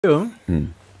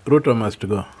Ruto must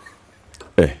go.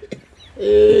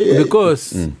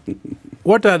 Because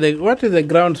what is the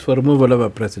grounds for removal of a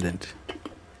president?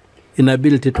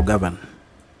 Inability to govern.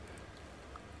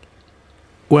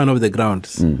 One of the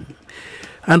grounds. And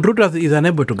Ruto is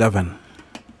unable to govern.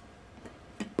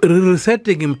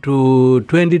 Resetting him to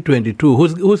 2022,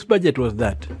 whose budget was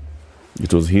that?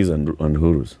 It was his and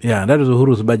Uhuru's. Yeah, that was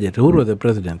Uhuru's budget. Uhuru was the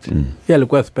president. He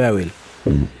alikuwa spare wheel.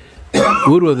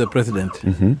 Uhuru was the president.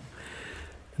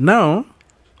 Now,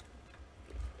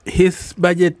 his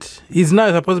budget is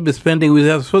now supposed to be spending. We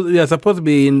are supposed to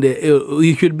be in the.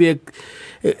 He should be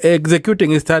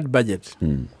executing his third budget.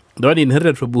 The one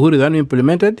inherited from Uhuru is the one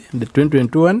implemented in the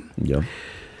 2021. Yeah.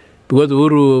 Because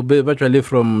Uhuru virtually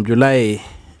from June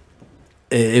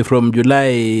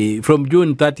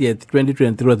 30th,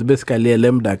 2023 was basically a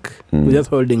lame duck. We're just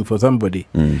holding for somebody.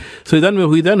 So he's the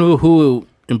one who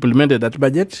implemented that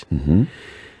budget.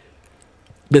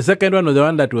 The second one was the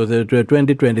one that was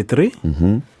 2023,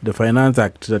 the Finance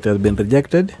Act that has been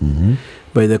rejected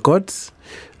by the courts.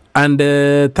 And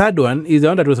the third one is the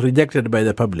one that was rejected by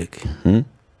the public.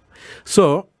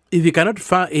 So if he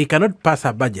cannot pass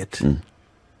a budget,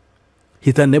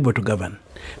 he's unable to govern.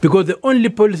 Because the only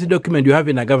policy document you have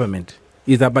in a government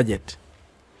is a budget.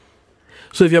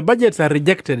 So if your budgets are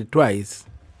rejected twice,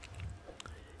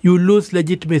 you lose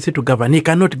legitimacy to govern. He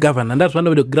cannot govern. And that's one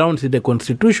of the grounds in the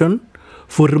Constitution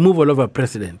for removal of a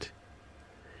president.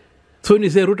 So when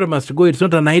you say Ruto must go, it's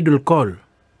not an idle call.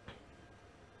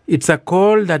 It's a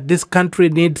call that this country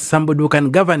needs somebody who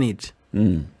can govern it.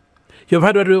 You've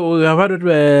heard what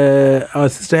our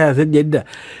sister has said, Jeddah,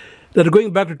 that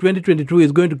going back to 2022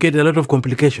 is going to get a lot of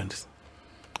complications.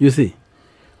 You see,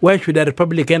 why should a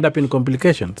republic end up in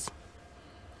complications?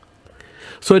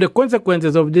 So the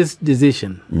consequences of this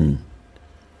decision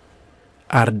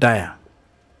are dire.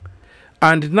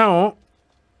 And now,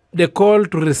 the call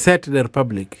to reset the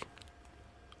republic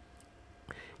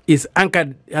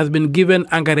has been given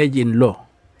anchorage in law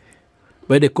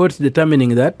by the courts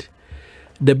determining that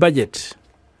the budget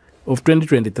of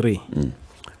 2023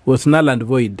 was null and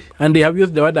void. And they have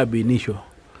used the word ab initio.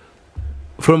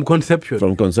 From conception.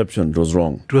 From conception, it was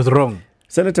wrong. It was wrong.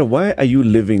 Senator, why are you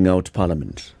leaving out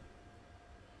Parliament?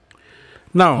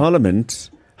 Now, Parliament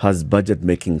has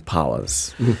budget-making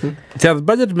powers. It has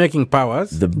budget-making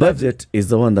powers. The budget is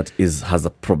the one that has a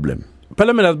problem.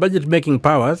 Parliament has budget-making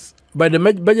powers, but the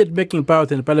budget-making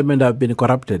powers in Parliament have been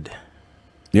corrupted.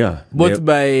 Yeah. Both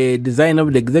by design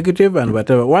of the executive and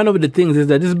whatever. One of the things is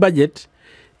that this budget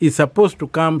is supposed to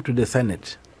come to the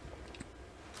Senate.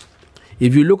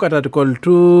 If you look at Article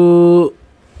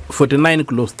 249,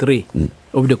 Clause 3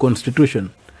 of the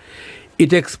Constitution,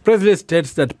 it expressly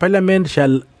states that Parliament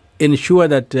shall ensure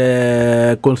that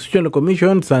constitutional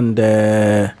commissions and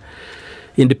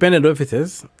independent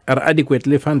offices are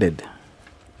adequately funded.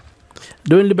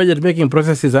 The only budget-making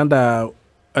process is under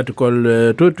Article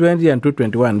 220 and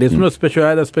 221. There's no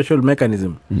other special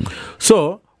mechanism.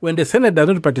 So, when the Senate does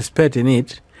not participate in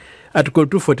it, Article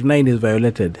 249 is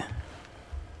violated.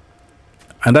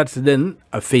 And that's then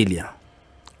a failure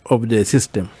of the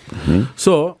system.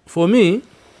 So, for me,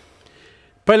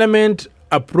 Parliament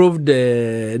approved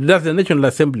that's the National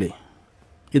Assembly.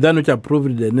 It's that which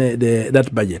approved that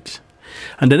budget.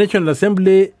 And the National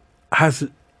Assembly has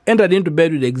entered into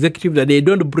bed with the executive that they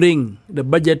don't bring the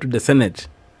budget to the Senate.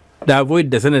 They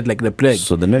avoid the Senate like the plague.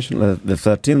 So the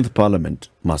 13th Parliament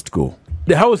must go.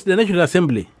 The National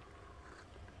Assembly.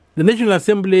 The National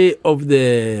Assembly of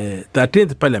the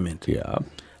 13th Parliament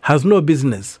has no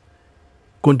business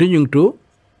continuing to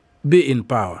be in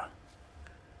power.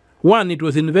 One, it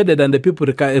was invaded and the people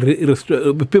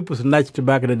snatched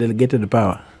back the delegated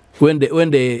power when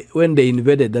they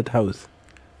invaded that house.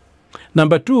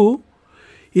 Number two,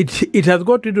 it has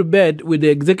got into bed with the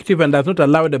executive and does not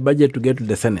allow the budget to get to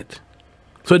the Senate.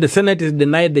 So the Senate is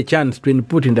denied the chance to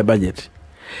input in the budget.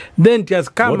 Then it has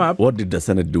come up. What did the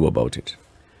Senate do about it?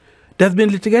 There's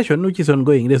been litigation which is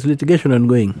ongoing. There's litigation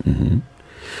ongoing.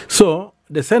 So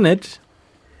the Senate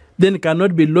then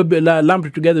cannot be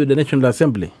lumped together with the National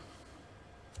Assembly.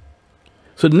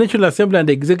 So the National Assembly and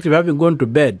the executive having gone to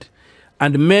bed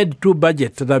and made two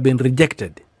budgets that have been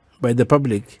rejected by the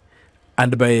public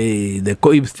and by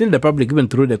still the public, even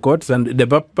through the courts, and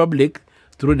the public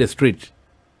through the street,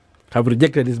 have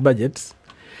rejected these budgets.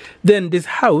 Then this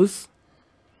House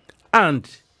and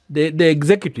the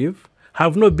executive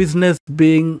have no business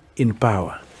being in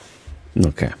power.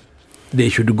 Okay. They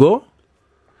should go,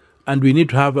 and we need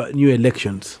to have new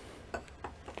elections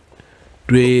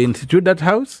to institute that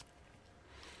House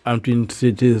and to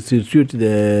institute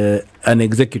an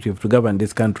executive to govern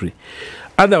this country.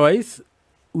 Otherwise,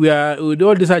 we are with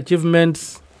all these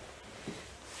achievements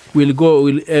will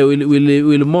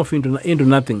morph into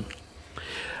nothing.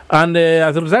 And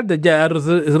as a result,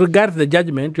 as regards the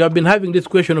judgment, you have been having this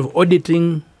question of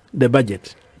auditing the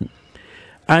budget.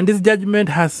 And this judgment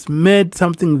has made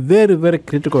something very, very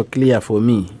critical clear for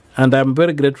me, and I'm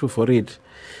very grateful for it.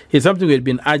 It's something we've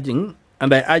been urging,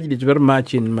 and I urged it very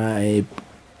much in my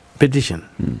petition.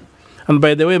 And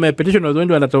by the way, my petition was the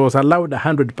only one that was allowed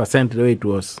 100% the way it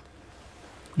was.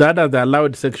 The others, the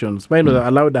allowed sections, mine was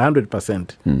allowed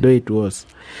 100% the way it was.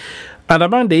 And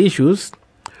among the issues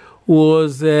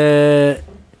was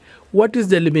what is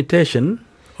the limitation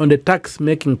on the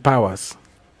tax-making powers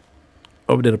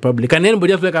of the Republic? Can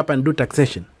anybody just wake up and do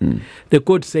taxation? The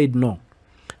court said no.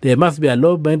 There must be a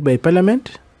law made by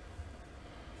Parliament.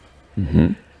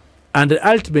 And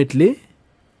ultimately,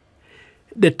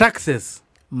 the taxes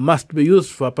must be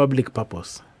used for a public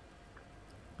purpose.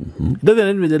 It doesn't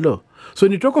end with the law. So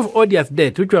when you talk of odious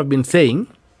debt, which we have been saying,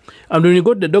 and when you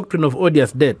go to the doctrine of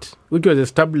odious debt, which was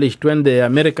established when the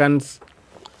Americans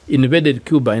invaded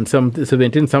Cuba in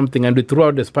 17-something and we threw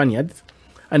out the Spaniards,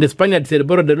 and the Spaniards had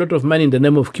borrowed a lot of money in the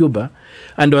name of Cuba,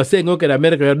 and they were saying, okay,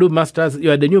 America, you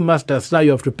are the new masters, now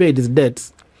you have to pay these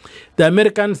debts. The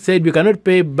Americans said, you cannot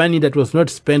pay money that was not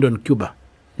spent on Cuba.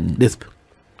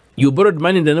 You borrowed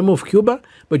money in the name of Cuba,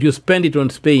 but you spend it on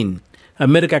Spain.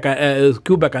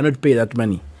 Cuba cannot pay that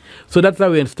money. So that's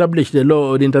how we established the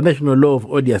law, the international law of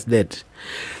odious debt.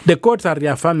 The courts are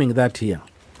reaffirming that here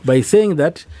by saying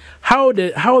that how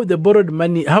the borrowed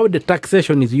money, how the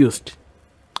taxation is used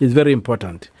is very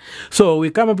important. So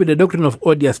we come up with the doctrine of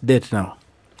odious debt now.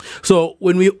 So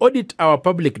when we audit our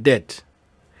public debt,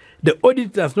 the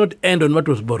audit does not end on what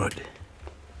was borrowed.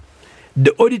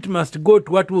 The audit must go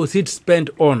to what was it spent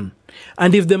on.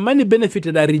 And if the money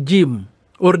benefited a regime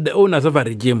or the owners of a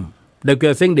regime, like we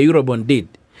are saying the Eurobond did,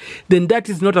 then that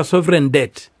is not a sovereign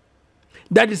debt.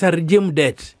 That is a regime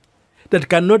debt that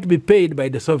cannot be paid by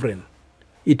the sovereign.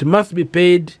 It must be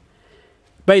paid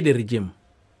by the regime.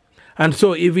 And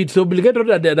so if it's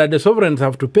obligatory that the sovereigns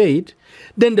have to pay it,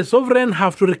 then the sovereign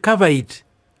have to recover it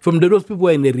from those people who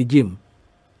are in the regime.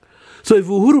 So if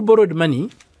Uhuru borrowed money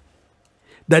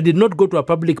that did not go to a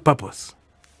public purpose,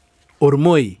 or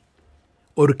Moi,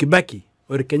 or Kibaki,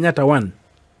 or Kenyatta won,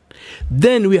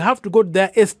 then we have to go to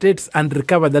their estates and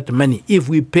recover that money if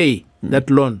we pay that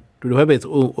loan to whoever is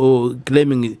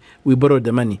claiming we borrowed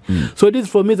the money. So this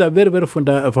for me is a very, very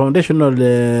foundational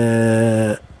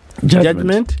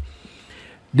judgment.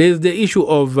 There's the issue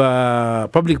of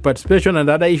public participation and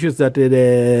other issues that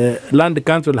the Land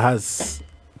Council has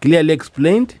clearly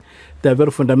explained. They're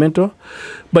very fundamental.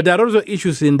 But there are also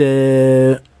issues in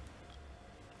the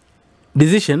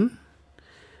decision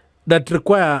that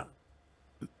require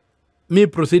me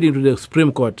proceeding to the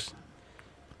Supreme Court.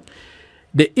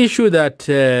 The issue that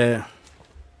the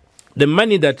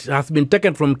money that has been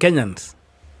taken from Kenyans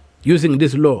using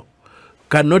this law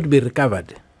cannot be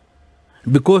recovered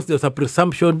because there's a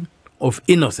presumption of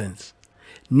innocence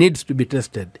needs to be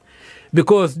tested.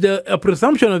 Because a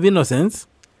presumption of innocence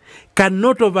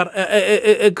cannot over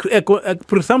a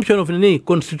presumption of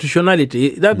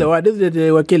constitutionality. That's the word, isn't it,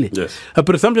 Wakili? Yes. A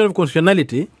presumption of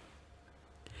constitutionality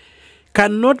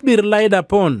cannot be relied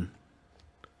upon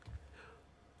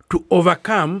to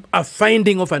overcome a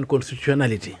finding of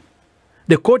unconstitutionality.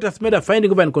 The court has made a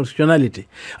finding of unconstitutionality.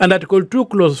 And Article 2,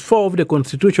 Clause 4 of the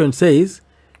Constitution says,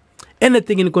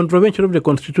 anything in contravention of the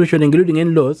Constitution, including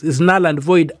any laws, is null and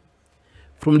void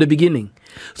from the beginning.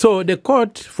 So the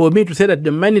court, for me to say that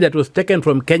the money that was taken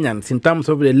from Kenyans in terms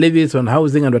of the levies on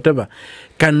housing and whatever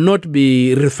cannot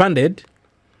be refunded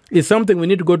is something we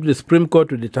need to go to the Supreme Court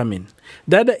to determine.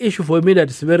 The other issue for me that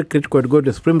is very critical to go to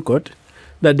the Supreme Court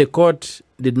that the court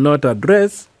did not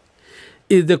address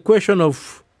is the question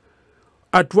of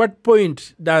at what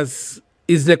point is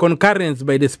the concurrence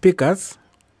by the speakers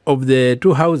of the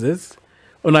two houses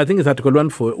on, I think it's Article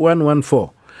 114,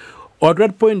 or at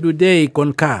what point do they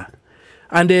concur?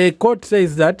 And the court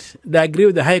says that they agree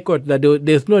with the High Court that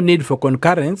there's no need for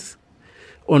concurrence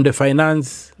on the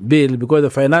finance bill because the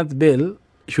finance bill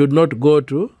should not go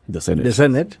to the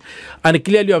Senate. And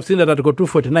clearly you have seen that Article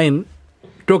 249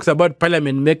 talks about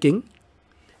Parliament making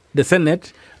the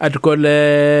Senate. Article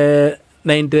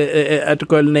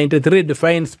 93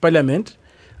 defines Parliament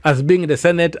as being the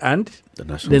Senate and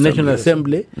the National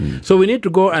Assembly. So we need to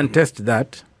go and test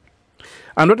that.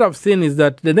 And what I've seen is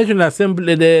that the National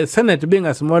Assembly, the Senate being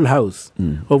a small house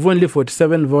of only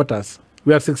 47 voters.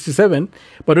 We have 67,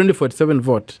 but only 47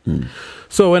 vote.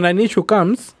 So when an issue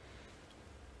comes,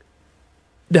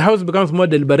 the House becomes more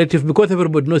deliberative because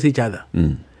everybody knows each other.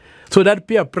 So that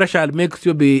peer pressure makes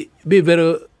you be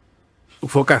very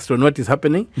focused on what is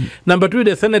happening. Number two,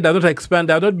 the Senate does not expand,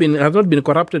 has not been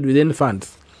corrupted with any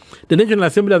funds. The National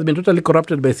Assembly has been totally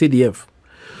corrupted by CDF.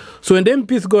 So when the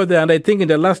MPs go there, and I think in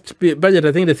the last budget,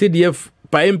 I think the CDF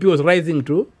per MP was rising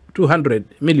to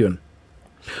 200 million.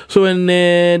 So when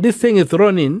this thing is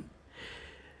thrown in,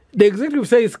 the executive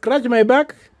says, scratch my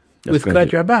back, we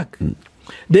scratch your back.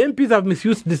 The MPs have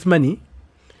misused this money,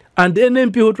 and the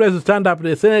MP who tries to stand up,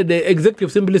 the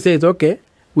executive simply says, okay,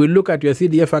 we'll look at your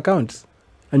CDF accounts,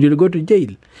 and you'll go to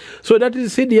jail. So that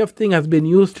is CDF thing has been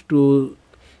used to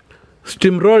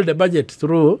steamroll the budget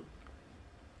through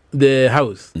the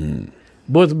House,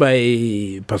 both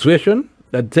by persuasion,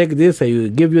 that take this, I will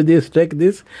give you this, take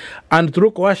this, and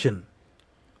through coercion,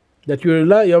 that you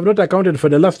have not accounted for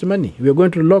the last money. We are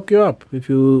going to lock you up if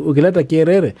you ukileta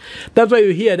kierere. That's why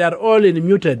you hear they are all in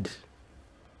muted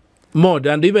mode,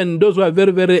 and even those who are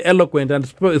very, very eloquent and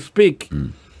speak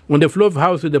on the floor of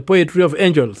house with the poetry of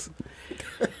angels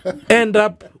end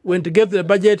up, when to get the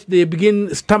budget, they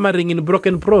begin stammering in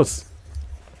broken prose.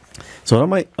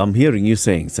 So I'm hearing you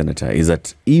saying, Senator, is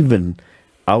that even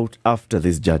out after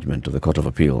this judgment of the Court of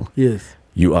Appeal, yes,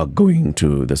 you are going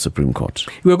to the Supreme Court?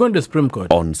 We are going to the Supreme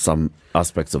Court. On some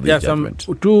aspects of this judgment?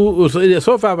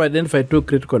 So far I've identified two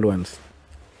critical ones.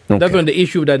 Okay. That's on the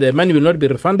issue that the money will not be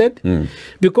refunded,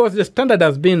 because the standard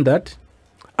has been that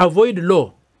avoid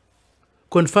law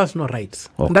confers no rights.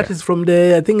 Okay. And that is from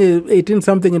the, I think,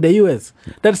 18-something in the US.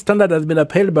 That standard has been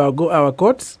upheld by our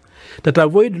courts, that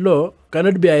avoid law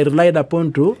cannot be relied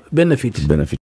upon to benefit.